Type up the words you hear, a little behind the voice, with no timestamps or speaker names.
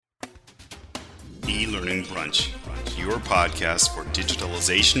E-Learning Brunch, your podcast for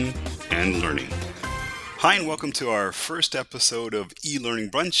digitalization and learning. Hi, and welcome to our first episode of E-Learning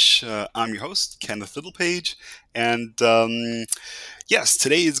Brunch. I'm your host, Kenneth Littlepage, and yes,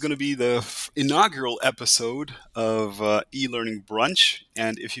 today is going to be the inaugural episode of E-Learning Brunch,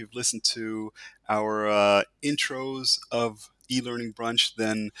 and if you've listened to our intros of E-Learning Brunch,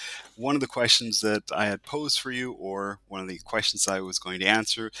 then one of the questions that I had posed for you, or one of the questions I was going to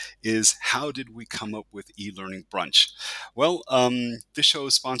answer, is how did we come up with E-Learning Brunch? Well, this show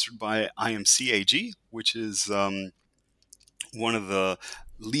is sponsored by IMC AG, which is one of the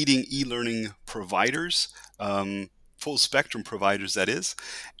leading e-learning providers, full spectrum providers, that is.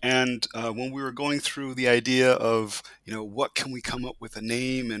 And when we were going through the idea of, what can we come up with a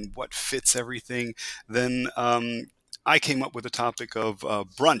name and what fits everything, then I came up with the topic of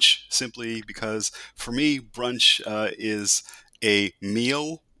brunch, simply because for me, brunch is a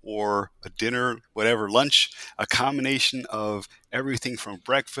meal or a dinner, whatever, lunch, a combination of everything from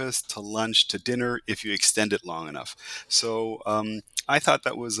breakfast to lunch to dinner if you extend it long enough. So I thought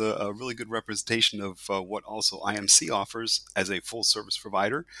that was a really good representation of what also IMC offers as a full service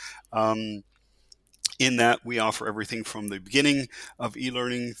provider. In that we offer everything from the beginning of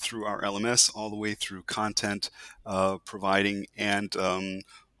e-learning through our LMS all the way through content providing and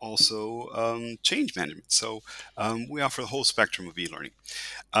also change management. So we offer the whole spectrum of e-learning.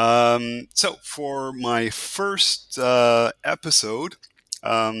 So for my first episode,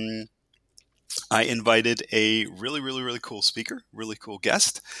 I invited a really cool speaker, really cool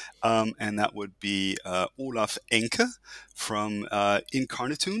guest, and that would be Olaf Enke from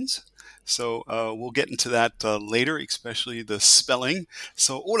Incarnatunes. So we'll get into that later, especially the spelling.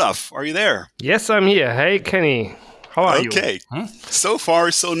 So Olaf, are you there? Yes, I'm here. Hey, Kenny. How are you? Okay. So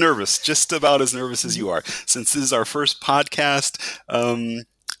far, so nervous. Just about as nervous as you are. Since this is our first podcast,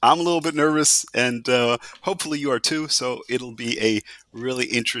 I'm a little bit nervous, and hopefully you are too. So it'll be a really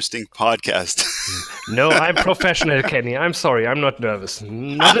interesting podcast. No, I'm professional, Kenny. I'm sorry, I'm not nervous.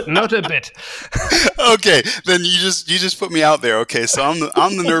 Not a bit. Okay, then you just put me out there. Okay, so I'm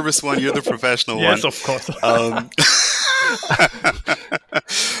the nervous one. You're the professional one. Yes, of course.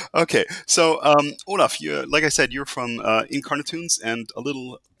 Okay, so Olaf, like I said, you're from Incarnatunes, and a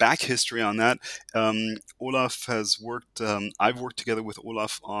little back history on that. Olaf has worked. I've worked together with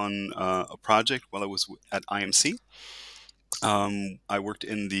Olaf on a project while I was at IMC. I worked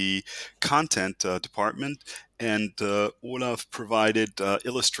in the content department, and Olaf provided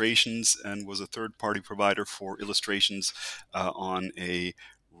illustrations and was a third-party provider for illustrations on a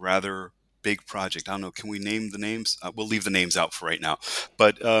rather big project. I don't know, can we name the names? We'll leave the names out for right now.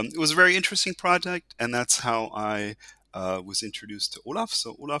 But it was a very interesting project, and that's how I was introduced to Olaf.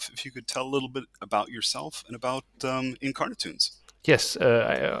 So Olaf, if you could tell a little bit about yourself and about Incarnatunes. Yes,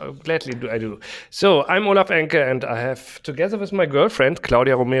 gladly I do. So I'm Olaf Enke, and I have, together with my girlfriend,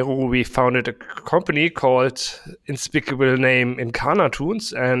 Claudia Romero, we founded a company called Inspicable Name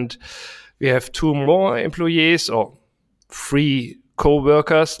Incarnatunes, and we have 2 more employees, or 3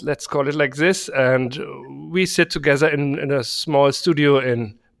 co-workers, let's call it like this, and we sit together in a small studio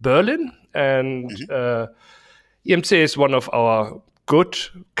in Berlin, and IMC is one of our good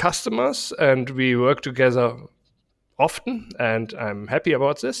customers, and we work together often, and I'm happy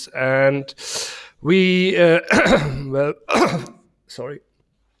about this. And we,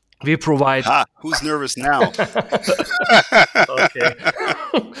 we provide. Who's nervous now? Okay.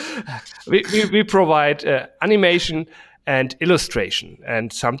 we provide animation and illustration,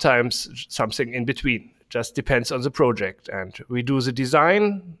 and sometimes something in between. Just depends on the project, and we do the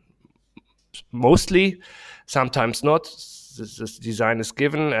design mostly. Sometimes not. This design is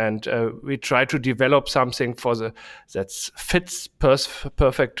given, and we try to develop something that fits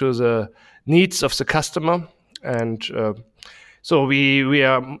perfect to the needs of the customer. And so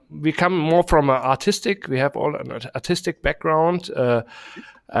we come more from an artistic. We have all an artistic background,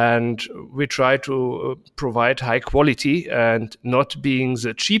 and we try to provide high quality and not being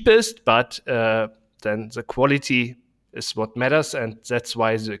the cheapest, but then the quality is what matters, and that's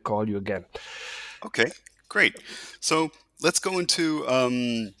why they call you again. Okay, great. So let's go into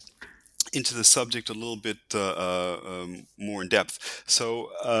the subject a little bit more in depth.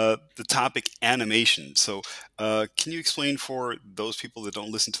 So the topic animation. So can you explain for those people that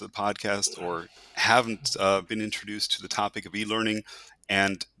don't listen to the podcast or haven't been introduced to the topic of e-learning?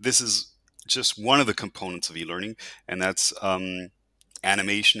 And this is just one of the components of e-learning, and that's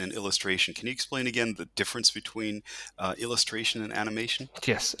animation and illustration. Can you explain again the difference between illustration and animation?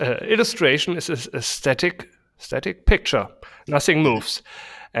 Yes, illustration is a static picture. Nothing moves.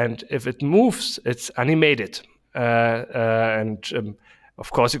 And if it moves, it's animated. And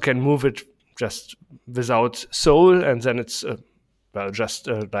of course, you can move it just without soul, and then it's just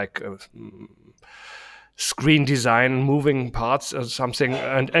like screen design, moving parts or something,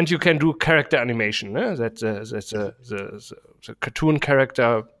 and you can do character animation. The cartoon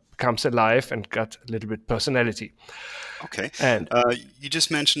character comes alive and got a little bit personality. Okay. And you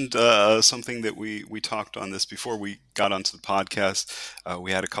just mentioned something that we talked on this before we got onto the podcast.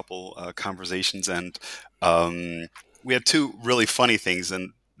 We had a couple conversations, and we had two really funny things,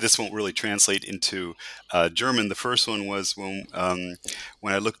 and this won't really translate into German. The first one was when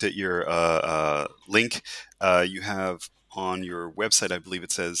I looked at your link, you have on your website, I believe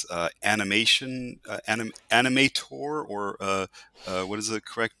it says animation, animator, or what is the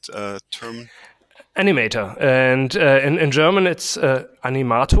correct term? Animator, and in German it's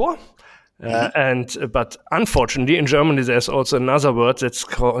Animator. But unfortunately, in Germany, there's also another word that's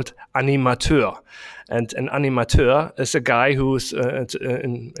called Animateur. And an animateur is a guy who's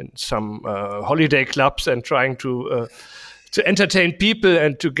in some holiday clubs and trying to entertain people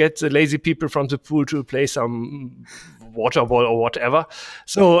and to get the lazy people from the pool to play some water ball or whatever.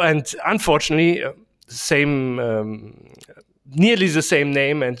 So, and unfortunately, nearly the same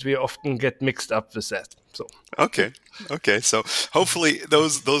name, and we often get mixed up with that. So okay. So hopefully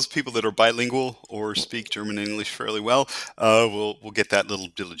those people that are bilingual or speak German and English fairly well will get that little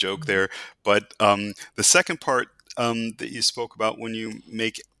joke there. But the second part that you spoke about when you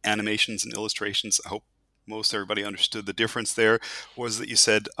make animations and illustrations, I hope most everybody understood the difference there, was that you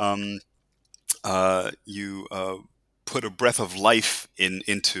said you put a breath of life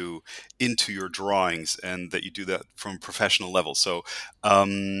into your drawings, and that you do that from a professional level. So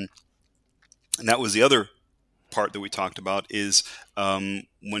and that was the other part that we talked about, is when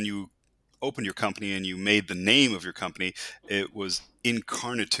you opened your company and you made the name of your company, it was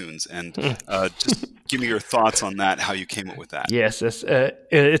Incarnatoons. And just give me your thoughts on that, how you came up with that. Yes,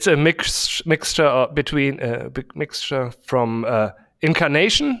 it's a mixture from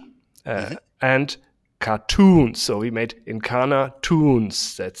incarnation and cartoons. So we made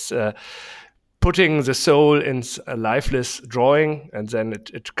Incarnatoons. That's putting the soul in a lifeless drawing, and then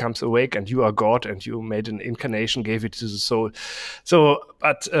it comes awake, and you are God, and you made an incarnation, gave it to the soul. So,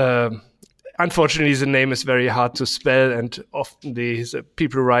 but unfortunately, the name is very hard to spell, and often the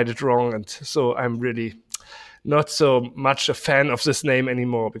people write it wrong, and so I'm really not so much a fan of this name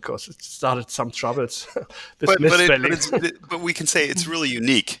anymore, because it started some troubles with misspelling. But we can say it's really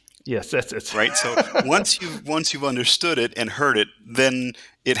unique. Yes, that's it. Right. So once you've understood it and heard it, then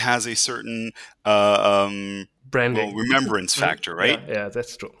it has a certain branding, remembrance factor, right? Yeah,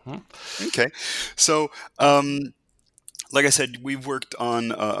 that's true. Okay. So, like I said, we've worked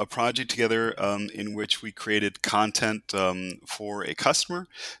on a project together in which we created content for a customer.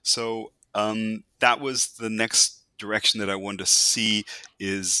 So that was the next direction that I wanted to see,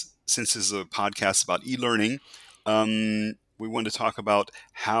 is, since this is a podcast about e-learning, we want to talk about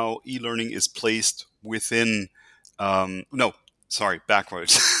how e-learning is placed within,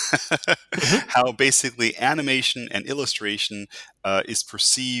 backwards. How basically animation and illustration is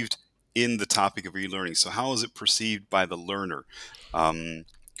perceived in the topic of e-learning. So how is it perceived by the learner?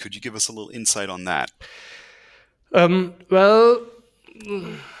 Could you give us a little insight on that? Well,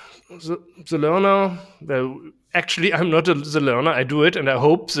 the learner, actually, I'm not the learner. I do it, and I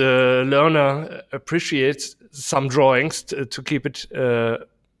hope the learner appreciates some drawings to keep it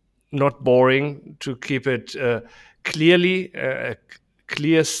not boring, to keep it clearly a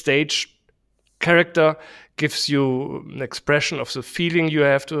clear stage character gives you an expression of the feeling you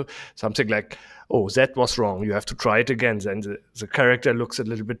have to, something like, oh, that was wrong, you have to try it again. Then the character looks a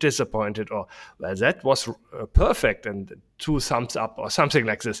little bit disappointed, or, well, that was perfect, and 2 thumbs up, or something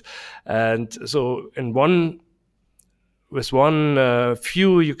like this. And so with one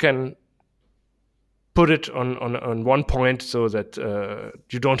view, you can put it on one point, so that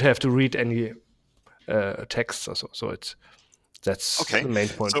you don't have to read any text. So that's okay. The main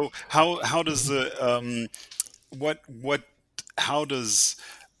point. So how does how does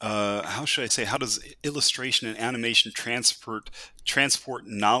illustration and animation transport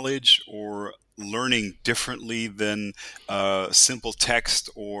knowledge or learning differently than simple text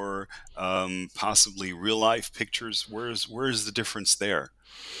or possibly real life pictures? Where's the difference there?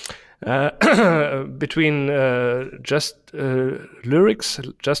 Between just lyrics,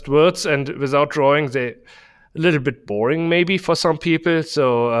 just words, and without drawing, they a little bit boring maybe for some people.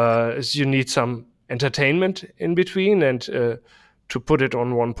 So you need some entertainment in between, and to put it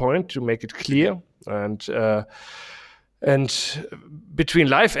on one point, to make it clear. And between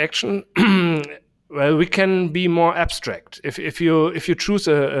live action, well, we can be more abstract. If you choose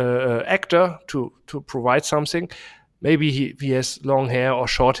a actor to provide something, maybe he has long hair or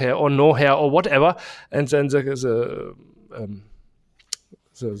short hair or no hair or whatever, and then the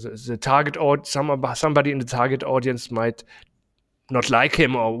target somebody in the target audience might not like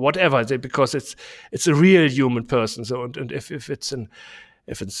him or whatever, because it's a real human person. So and if it's a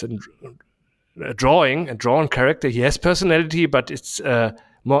drawn character, he has personality, but it's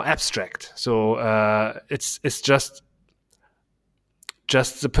more abstract. So it's just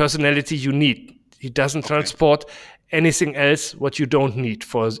the personality you need. He doesn't transport anything else what you don't need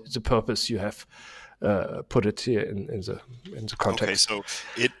for the purpose you have put it here in the context. Okay, so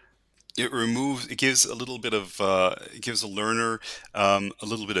it gives a little bit of it gives a learner a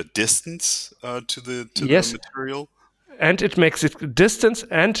little bit of distance to the material, and it makes it distance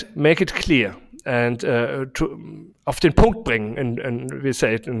and make it clear and auf den Punkt bringen, and we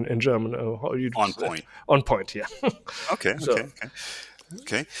say it in German. How you on point. On point, yeah. Okay.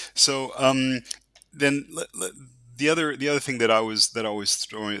 So then the other thing that I was always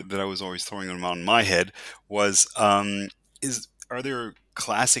throwing around my head was are there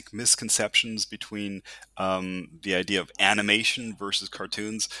classic misconceptions between the idea of animation versus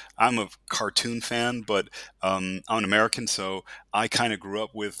cartoons? I'm a cartoon fan, but I'm an American, so I kind of grew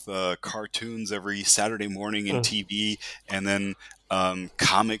up with cartoons every Saturday morning in TV, and then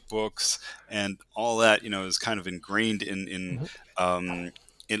comic books and all that, is kind of ingrained in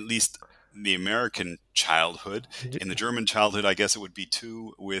at least the American childhood. In the German childhood, I guess it would be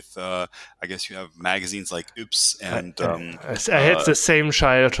too, with I guess you have magazines like Yps and I had the same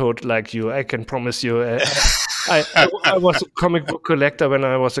childhood like you, I can promise you. I was a comic book collector when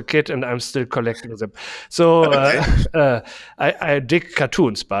I was a kid, and I'm still collecting them. So I dig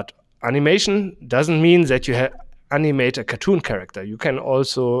cartoons, but animation doesn't mean that you animate a cartoon character. You can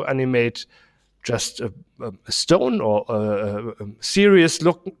also animate just a stone or a serious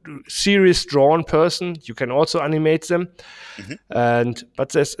drawn person. You can also animate them,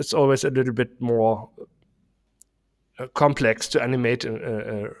 but it's always a little bit more complex to animate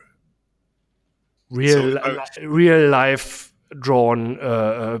a real life drawn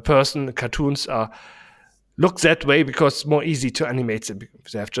person. Cartoons look that way because it's more easy to animate them,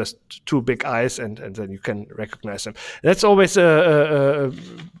 because they have just two big eyes and then you can recognize them. That's always a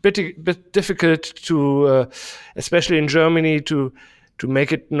bit difficult to, especially in Germany, to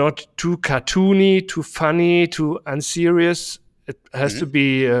make it not too cartoony, too funny, too unserious. It has to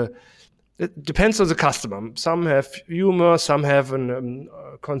be, it depends on the customer. Some have humor, some have a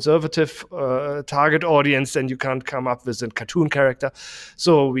conservative target audience, and you can't come up with a cartoon character.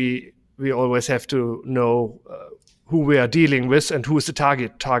 So we always have to know who we are dealing with and who is the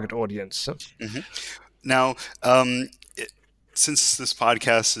target audience. Now, since this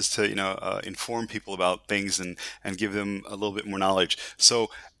podcast is to inform people about things and give them a little bit more knowledge, so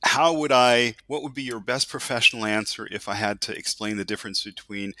what would be your best professional answer if I had to explain the difference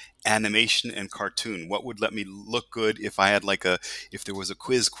between animation and cartoon? What would let me look good if I had if there was a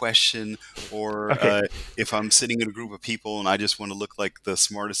quiz question, or if I'm sitting in a group of people and I just want to look like the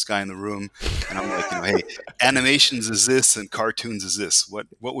smartest guy in the room, and I'm like, hey, animations is this and cartoons is this. What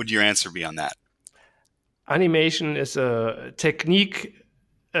would your answer be on that? Animation is a technique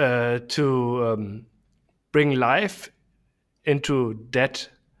to bring life into dead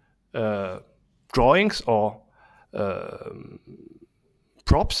drawings or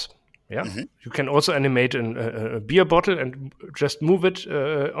props. You can also animate a beer bottle and just move it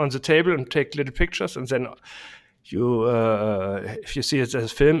on the table and take little pictures, and then you if you see it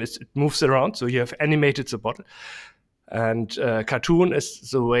as a film, it moves around, so you have animated the bottle. And cartoon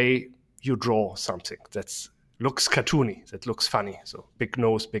is the way you draw something that looks cartoony, that looks funny, so big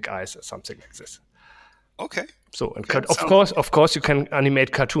nose, big eyes, or something like this. Okay. So, and of course, you can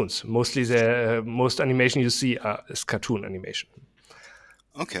animate cartoons. Mostly, the most animation you see is cartoon animation.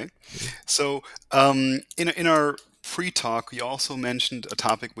 Okay. So, in our pre-talk, we also mentioned a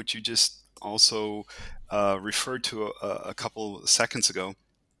topic which you just also referred to a couple seconds ago.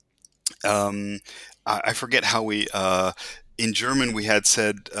 I forget how we in German we had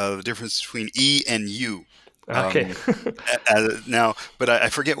said the difference between E and U. Okay. Now, but I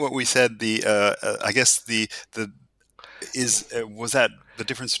forget what we said. I guess was that the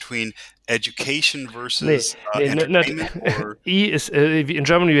difference between education versus entertainment? Or? E is in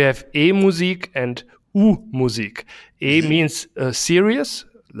German you have E-Musik and U-Musik. E means serious,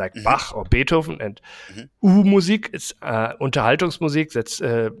 like Bach or Beethoven, and U-Musik is Unterhaltungsmusik. That's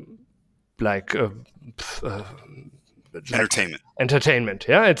like Entertainment.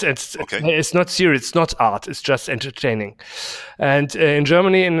 Yeah, it's Okay. It's not serious. It's not art. It's just entertaining. And in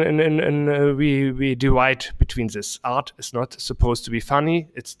Germany, we divide between this. Art is not supposed to be funny.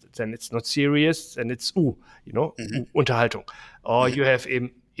 It's not serious. And it's Unterhaltung. Or you have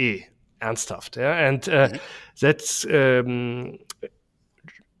ernsthaft. Yeah, and that's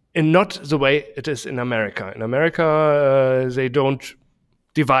in not the way it is in America. In America, they don't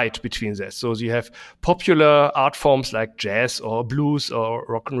divide between this. So you have popular art forms like jazz or blues or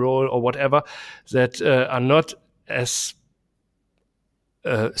rock and roll or whatever that are not as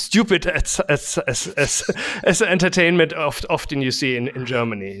stupid as entertainment often you see in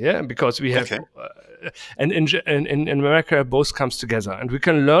Germany. Yeah, because we have. Okay. And in America, both comes together, and we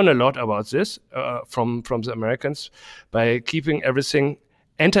can learn a lot about this from the Americans by keeping everything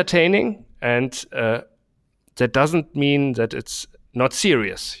entertaining, and that doesn't mean that it's not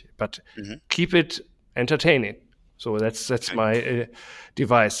serious, but keep it entertaining. So that's okay. My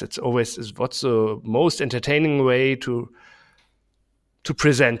device. It's always is what's the most entertaining way to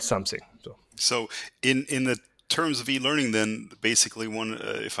present something. So in the terms of e-learning, then basically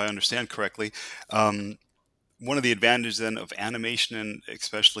if I understand correctly, one of the advantages then of animation, and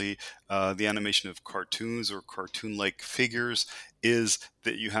especially the animation of cartoons or cartoon-like figures, is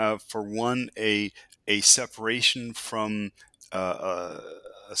that you have, for one, a separation from a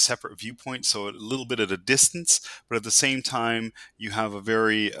separate viewpoint, so a little bit at a distance, but at the same time you have a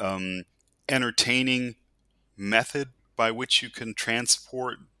very entertaining method by which you can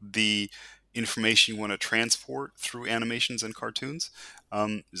transport the information you want to transport through animations and cartoons.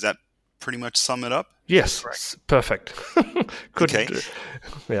 Does that pretty much sum it up? Yes, perfect. Okay.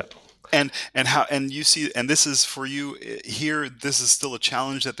 Yeah. And you see, and this is for you here, this is still a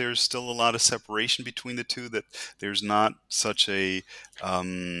challenge, that there's still a lot of separation between the two, that there's not such a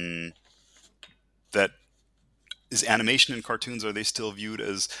that is animation and cartoons, are they still viewed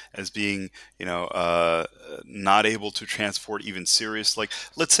as being not able to transport even serious, like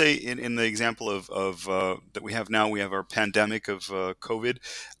let's say in the example of that we have now, we have our pandemic of COVID,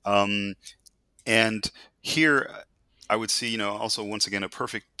 and here I would see, also once again a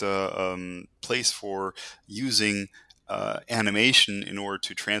perfect place for using animation in order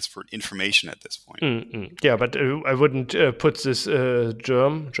to transfer information at this point. Yeah, but I wouldn't put this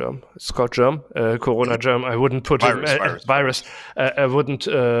germ. It's called germ, corona germ. I wouldn't put virus. I wouldn't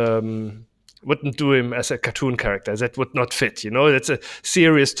do him as a cartoon character. That would not fit. That's a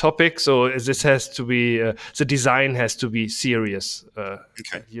serious topic. So this has to be the design has to be serious.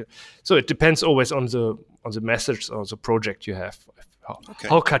 Okay. So it depends always on the message or the project you have,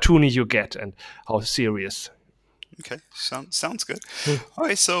 how cartoony you get and how serious. Okay, sounds good. All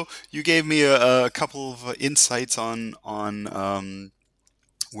right, so you gave me a couple of insights on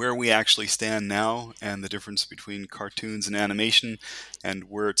where we actually stand now and the difference between cartoons and animation and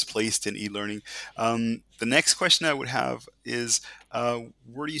where it's placed in e-learning. The next question I would have is,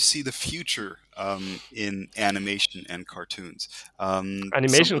 where do you see the future in animation and cartoons?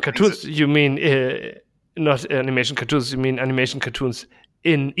 Animation cartoons, you mean not animation cartoons, you mean animation cartoons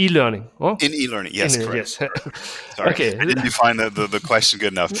in e-learning? Oh? In e-learning, yes, correct. Yes. Sorry, okay. I didn't define the question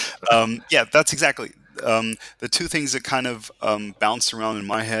good enough. Yeah, that's exactly. The two things that kind of bounced around in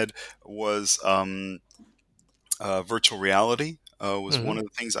my head was virtual reality was one of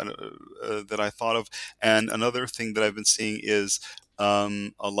the things that I thought of, and another thing that I've been seeing is a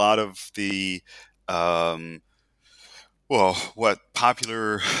lot of the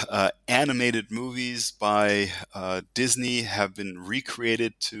popular animated movies by Disney have been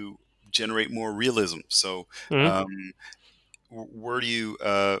recreated to generate more realism. So where do you,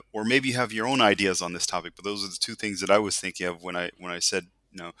 or maybe you have your own ideas on this topic, but those are the two things that I was thinking of when I said,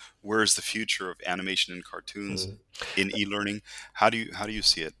 where's the future of animation and cartoons in e-learning? How do you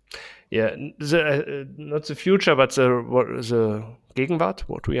see it? Yeah, not the future, but the Gegenwart,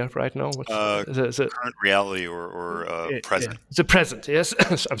 what we have right now. The current reality or present. Yeah. The present, yes.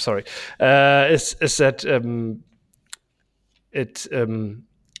 I'm sorry. Is that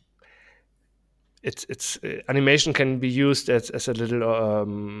it's animation can be used as a little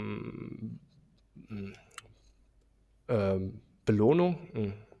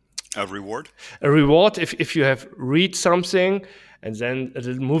Belohnung. A reward? A reward if you have read something and then a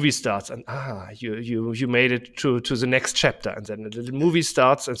little movie starts and you made it to the next chapter, and then a little movie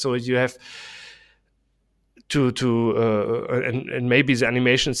starts, and so you have to and maybe the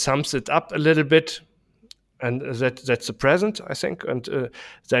animation sums it up a little bit, and that's the present, I think. And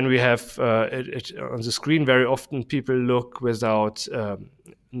then we have it on the screen. Very often people look without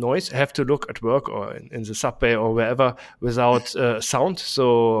noise, have to look at work or in the subway or wherever without sound.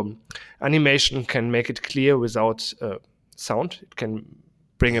 So animation can make it clear without sound. It can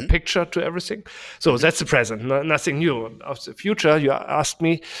bring a picture to everything. So that's the present, nothing new. Of the future, you asked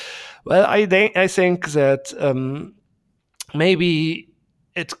me. Well, I think that maybe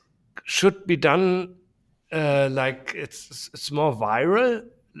it should be done like it's more viral.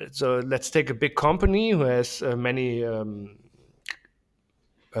 So let's take a big company who has many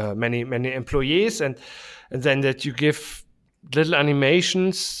employees, and then that you give little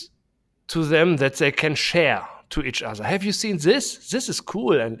animations to them that they can share to each other. Have you seen this? This is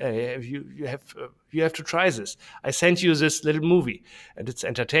cool, and you have to try this. I sent you this little movie, and it's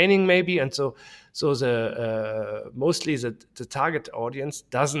entertaining maybe, and so the mostly the target audience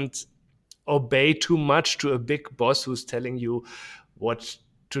doesn't obey too much to a big boss who's telling you what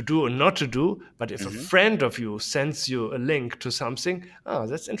to do or not to do. But if a friend of you sends you a link to something, oh,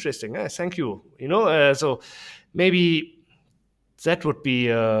 that's interesting. Thank you. So maybe that would be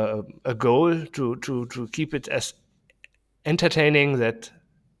a goal to keep it as entertaining that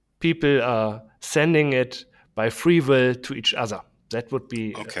people are sending it by free will to each other. That would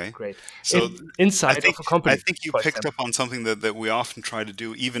be great. So inside of a company. I think you picked up on something that we often try to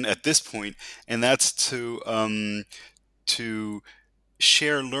do, even at this point, and that's to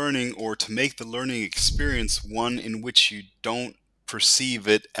share learning, or to make the learning experience one in which you don't perceive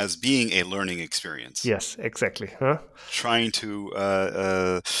it as being a learning experience. Yes, exactly. Trying to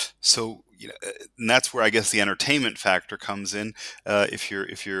and that's where I guess the entertainment factor comes in.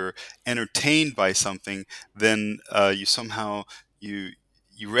 If you're entertained by something, then you somehow you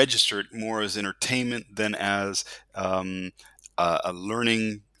register it more as entertainment than as a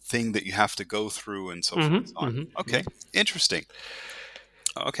learning thing that you have to go through and so forth and so on. Okay, interesting.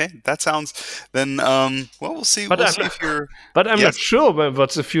 Okay, that sounds then. We'll see. But I'm not sure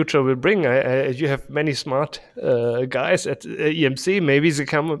what the future will bring. You have many smart guys at EMC. Maybe they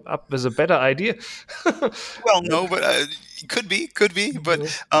come up with a better idea. Well, no, but could be. But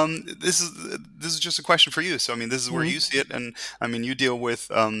this is just a question for you. So I mean, this is where you see it, and I mean, you deal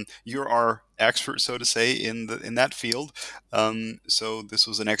with. You're our expert, so to say, in that field. So this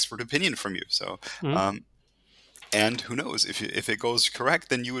was an expert opinion from you. So. And who knows, if it goes correct,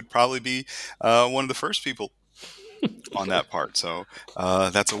 then you would probably be one of the first people on that part. So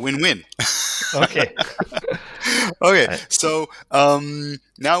that's a win-win. Okay. Okay. So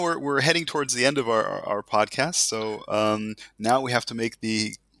now we're heading towards the end of our podcast. So now we have to make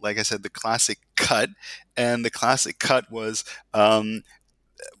like I said, the classic cut. And the classic cut was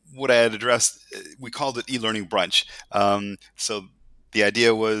what I had addressed. We called it e-learning brunch. So the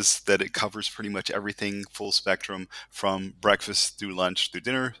idea was that it covers pretty much everything, full spectrum, from breakfast through lunch through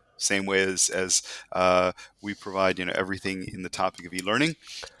dinner. Same way as we provide, everything in the topic of e-learning.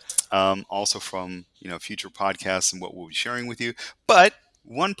 Also from future podcasts and what we'll be sharing with you. But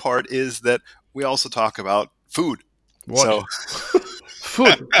one part is that we also talk about food. What? So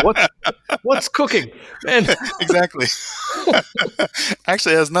food. What's cooking, man? Exactly.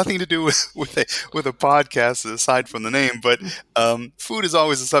 Actually, it has nothing to do with a podcast aside from the name. But food is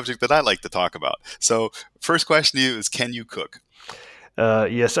always a subject that I like to talk about. So, first question to you is: can you cook?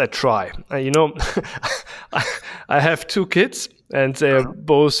 Yes, I try. I have 2 kids, and they're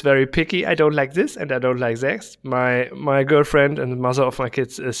both very picky. I don't like this, and I don't like that. My girlfriend and the mother of my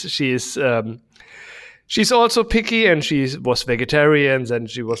kids she's also picky, and she was vegetarian, and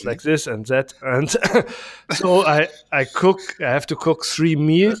she was like this and that. And so I cook. I have to cook 3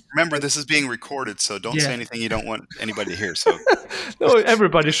 meals. Remember, this is being recorded, so don't say anything you don't want anybody to hear. So no,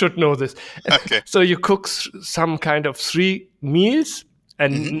 everybody should know this. Okay. So you cook some kind of 3 meals,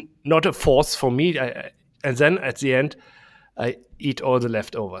 and not a 4th for me. And then at the end, I eat all the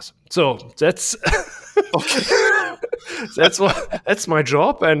leftovers. So that's okay. That's my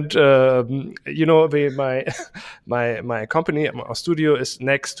job, and my company, our studio is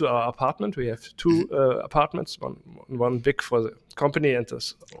next to our apartment. We have 2 apartments, one big for the company, and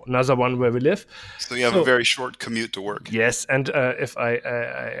there's another one where we live. So you have a very short commute to work. Yes, and if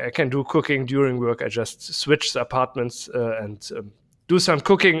I can do cooking during work, I just switch the apartments and do some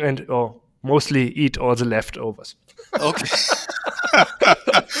cooking or mostly eat all the leftovers. Okay.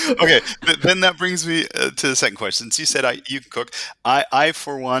 Okay. Then that brings me to the second question. Since you said you can cook, I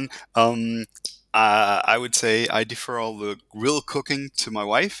for one, I would say I defer all the real cooking to my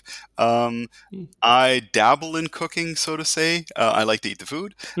wife. I dabble in cooking, so to say. I like to eat the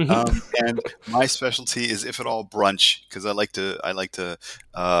food, and my specialty is, if at all, brunch, because I like to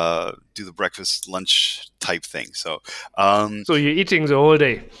do the breakfast lunch type thing. So so you're eating the whole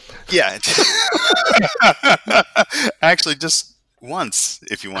day? Yeah. Actually, just once,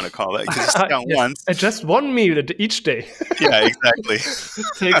 if you want to call it, because you sit down Yes. once. And just one meal each day. Yeah, exactly.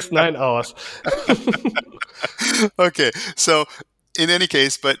 Takes 9 hours. Okay, so in any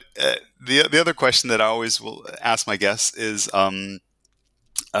case, but the other question that I always will ask my guests is a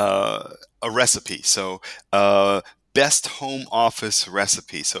recipe. So best home office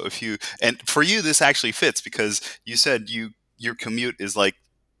recipe. So if you, and for you this actually fits because you said your commute is like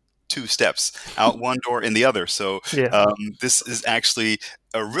 2 steps out one door in the other. So Yeah. this is actually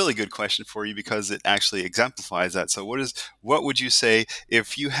a really good question for you because it actually exemplifies that. So what would you say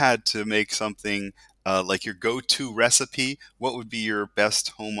if you had to make something like your go-to recipe? What would be your best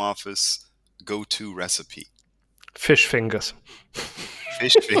home office go-to recipe? Fish fingers.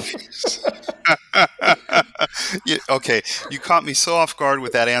 Fish fingers. Yeah, okay, you caught me so off guard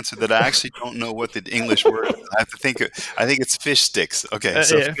with that answer that I actually don't know what the English word is. I have to think. I think it's fish sticks. Okay,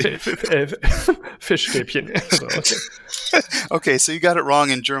 so Yeah, Fischstäbchen. Okay. okay, so you got it wrong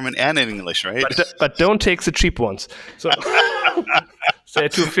in German and in English, right? But don't take the cheap ones. So they're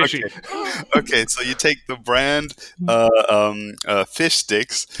too fishy. Okay, so you take the brand fish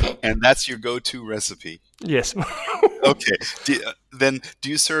sticks, and that's your go-to recipe. Yes. Okay, do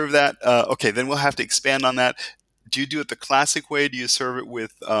you serve that? Okay, then we'll have to expand on that. Do you do it the classic way? Do you serve it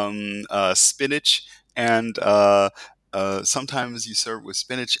with spinach and sometimes you serve it with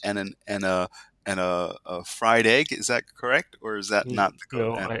spinach and a fried egg? Is that correct, or is that not the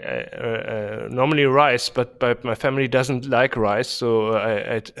No, go? I normally rice, but my family doesn't like rice, so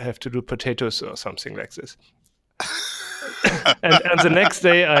I have to do potatoes or something like this. and the next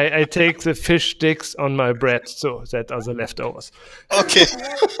day I take the fish sticks on my bread, so that are the leftovers. Okay.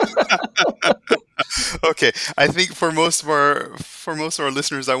 Okay, I think for most of our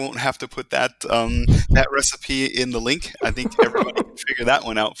listeners, I won't have to put that recipe in the link. I think everybody can figure that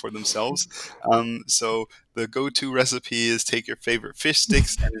one out for themselves. So the go-to recipe is take your favorite fish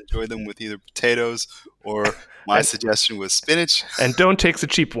sticks and enjoy them with either potatoes or my suggestion was spinach. And don't take the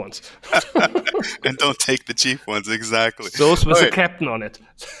cheap ones. And don't take the cheap ones, exactly. Those with All the right. captain on it.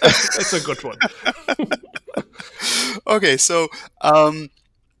 That's a good one. Okay, so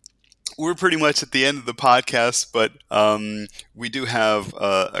we're pretty much at the end of the podcast, but we do have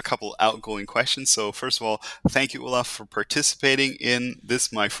a couple outgoing questions. So first of all, thank you, Olaf, for participating in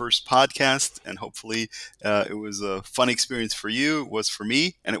this, my first podcast. And hopefully it was a fun experience for you, it was for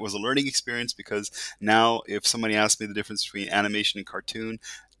me, and it was a learning experience because now if somebody asks me the difference between animation and cartoon,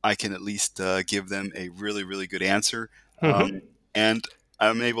 I can at least give them a really, really good answer. And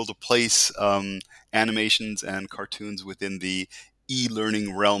I'm able to place animations and cartoons within the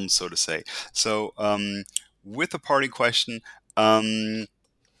e-learning realm, so to say. So with a parting question to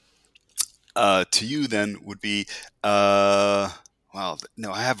you then would be well,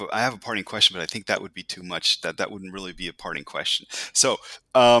 no, I have a parting question, but I think that would be too much. That wouldn't really be a parting question. So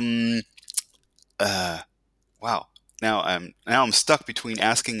wow, now I'm stuck between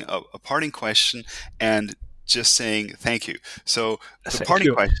asking a parting question and just saying thank you. So the Thank parting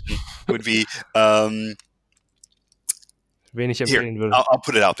you. question would be Wen ich here, empfehlen würde. I'll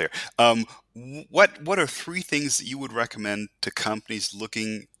put it out there. What are 3 things that you would recommend to companies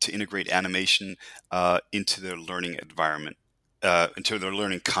looking to integrate animation into their learning environment, into their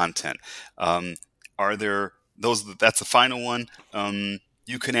learning content? Are there those? That's the final one.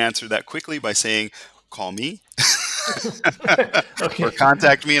 You can answer that quickly by saying, "Call me." Okay. Or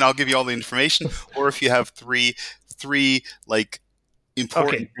contact me and I'll give you all the information. Or if you have three like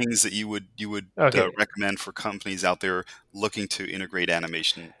important things that you would recommend for companies out there looking to integrate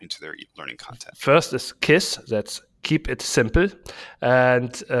animation into their learning content. First is KISS. That's keep it simple.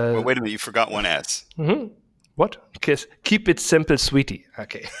 And Well, wait a minute, you forgot one S. What? KISS. Keep it simple, sweetie.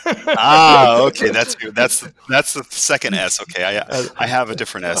 Okay. Okay, that's good. That's the second S. Okay, I have a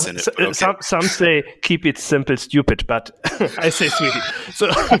different S in it. But okay. Some say keep it simple, stupid, but I say sweetie.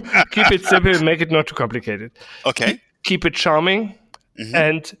 So keep it simple, make it not too complicated. Okay. Keep it charming,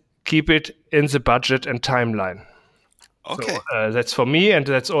 and keep it in the budget and timeline. Okay. So, that's for me, and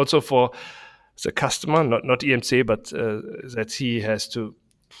that's also for the customer, not EMC, but that he has to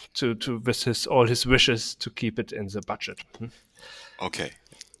with all his wishes to keep it in the budget. Okay.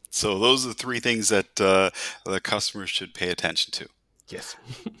 So those are the 3 things that the customers should pay attention to. Yes.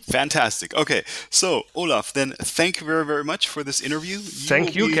 Fantastic. Okay. So, Olaf, then thank you very, very much for this interview.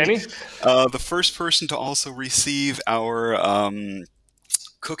 Thank you, Kenny. The first person to also receive our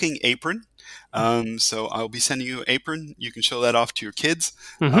cooking apron. So I'll be sending you an apron. You can show that off to your kids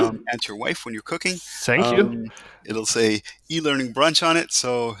and to your wife when you're cooking. Thank you. It'll say e-learning brunch on it.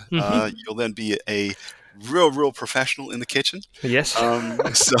 So you'll then be a real professional in the kitchen. Yes.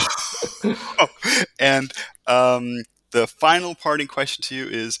 And the final parting question to you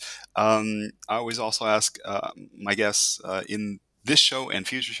is, I always also ask my guests in this show and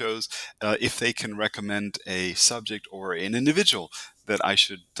future shows if they can recommend a subject or an individual that I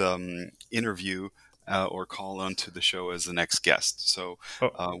should interview or call onto the show as the next guest. So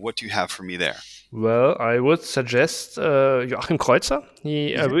what do you have for me there? Well, I would suggest Joachim Kreuzer.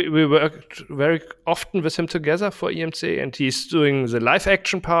 We worked very often with him together for EMC, and he's doing the live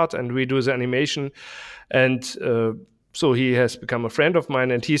action part, and we do the animation. And so he has become a friend of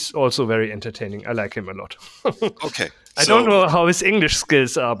mine, and he's also very entertaining. I like him a lot. Okay. I don't know how his English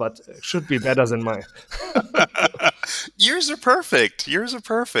skills are, but it should be better than mine. Yours are perfect.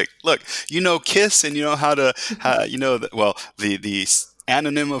 Look, you know KISS, and you know how to, the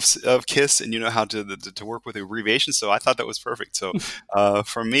anonym of KISS, and you know how to work with abbreviations. So I thought that was perfect. So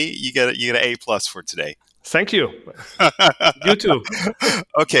from me, you get an A+ for today. Thank you. You too.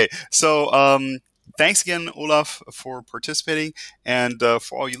 Okay, so thanks again, Olaf, for participating, and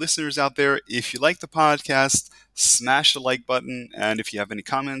for all you listeners out there, if you like the podcast, smash the like button, and if you have any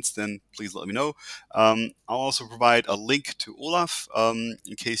comments, then please let me know. I'll also provide a link to Olaf in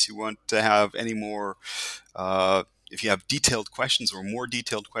case you want to have any more. If you have detailed questions or more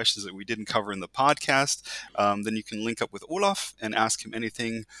detailed questions that we didn't cover in the podcast, then you can link up with Olaf and ask him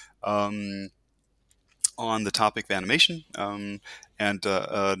anything on the topic of animation. And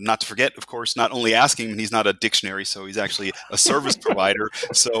not to forget, of course, not only asking him, he's not a dictionary, so he's actually a service provider.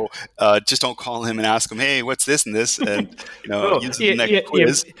 So just don't call him and ask him, hey, what's this and this? And, use the next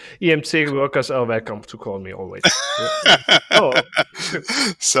quiz. EMC workers are welcome to call me always.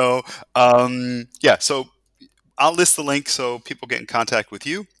 So, so I'll list the link so people get in contact with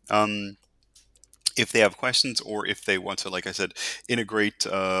you. If they have questions, or if they want to, like I said, integrate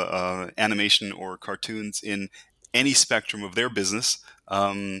animation or cartoons in any spectrum of their business,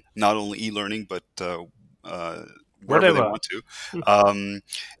 not only e-learning, but wherever they want to.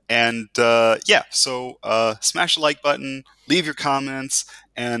 So smash the like button, leave your comments,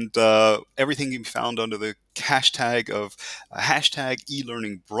 and everything can be found under the hashtag of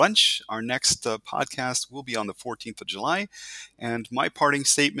 #eLearningBrunch. Our next podcast will be on the 14th of July. And my parting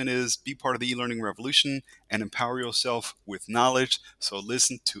statement is, be part of the e-learning revolution and empower yourself with knowledge. So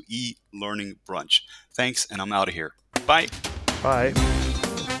listen to e-learning brunch. Thanks, and I'm out of here. Bye. Bye.